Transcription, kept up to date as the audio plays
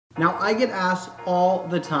Now, I get asked all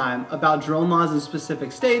the time about drone laws in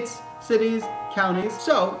specific states, cities, counties.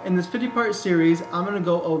 So in this 50-part series, I'm gonna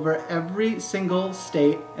go over every single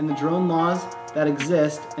state and the drone laws that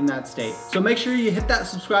exist in that state. So make sure you hit that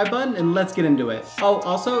subscribe button and let's get into it. Oh,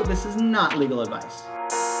 also, this is not legal advice.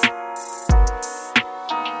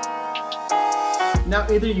 Now,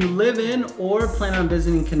 either you live in or plan on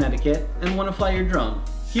visiting Connecticut and want to fly your drone.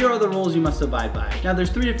 Here are the rules you must abide by. Now, there's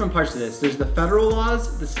three different parts to this. There's the federal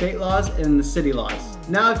laws, the state laws, and the city laws.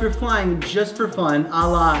 Now, if you're flying just for fun, a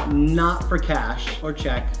la not for cash or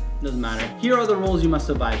check, doesn't matter, here are the rules you must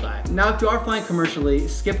abide by. Now, if you are flying commercially,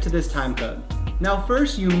 skip to this time code. Now,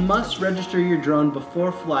 first, you must register your drone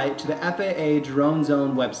before flight to the FAA Drone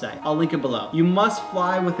Zone website. I'll link it below. You must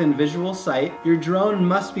fly within visual sight. Your drone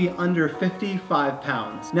must be under 55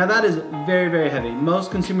 pounds. Now, that is very, very heavy. Most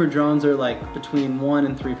consumer drones are like between 1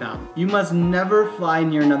 and 3 pounds. You must never fly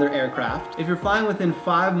near another aircraft. If you're flying within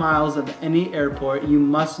 5 miles of any airport, you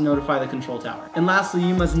must notify the control tower. And lastly,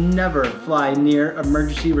 you must never fly near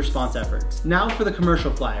emergency response efforts. Now for the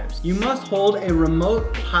commercial flyers. You must hold a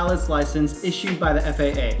remote pilot's license issued by the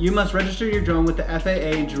FAA. You must register your drone with the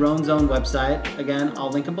FAA Drone Zone website. Again, I'll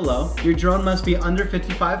link it below. Your drone must be under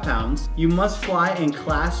 55 pounds. You must fly in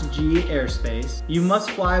Class G airspace. You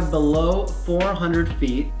must fly below 400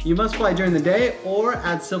 feet. You must fly during the day or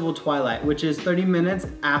at civil twilight, which is 30 minutes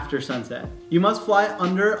after sunset. You must fly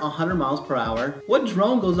under 100 miles per hour. What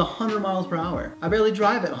drone goes 100 miles per hour? I barely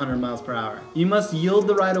drive at 100 miles per hour. You must yield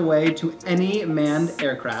the right of way to any manned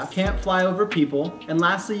aircraft. Can't fly over people. And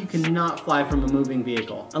lastly, you cannot fly from a moving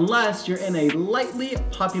vehicle unless you're in a lightly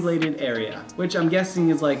populated area, which I'm guessing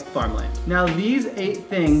is like farmland. Now, these 8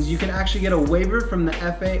 things, you can actually get a waiver from the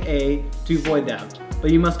FAA to avoid them,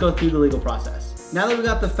 but you must go through the legal process. Now that we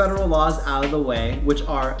got the federal laws out of the way, which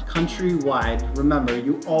are countrywide, remember,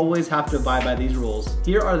 you always have to abide by these rules.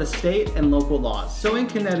 Here are the state and local laws. So in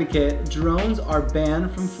Connecticut, drones are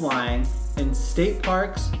banned from flying in state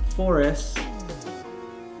parks, forests,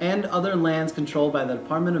 and other lands controlled by the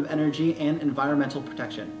Department of Energy and Environmental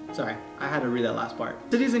Protection. Sorry, I had to read that last part.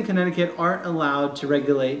 Cities in Connecticut aren't allowed to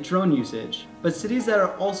regulate drone usage, but cities that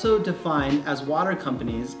are also defined as water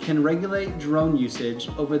companies can regulate drone usage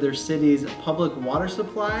over their city's public water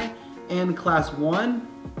supply and Class 1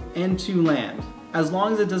 and 2 land, as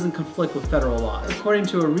long as it doesn't conflict with federal laws. According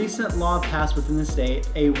to a recent law passed within the state,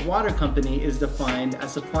 a water company is defined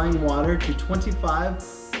as supplying water to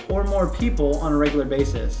 25 or more people on a regular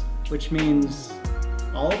basis, which means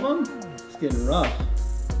all of them? It's getting rough.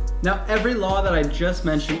 Now, every law that I just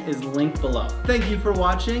mentioned is linked below. Thank you for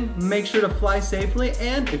watching. Make sure to fly safely,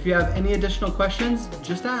 and if you have any additional questions,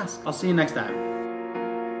 just ask. I'll see you next time.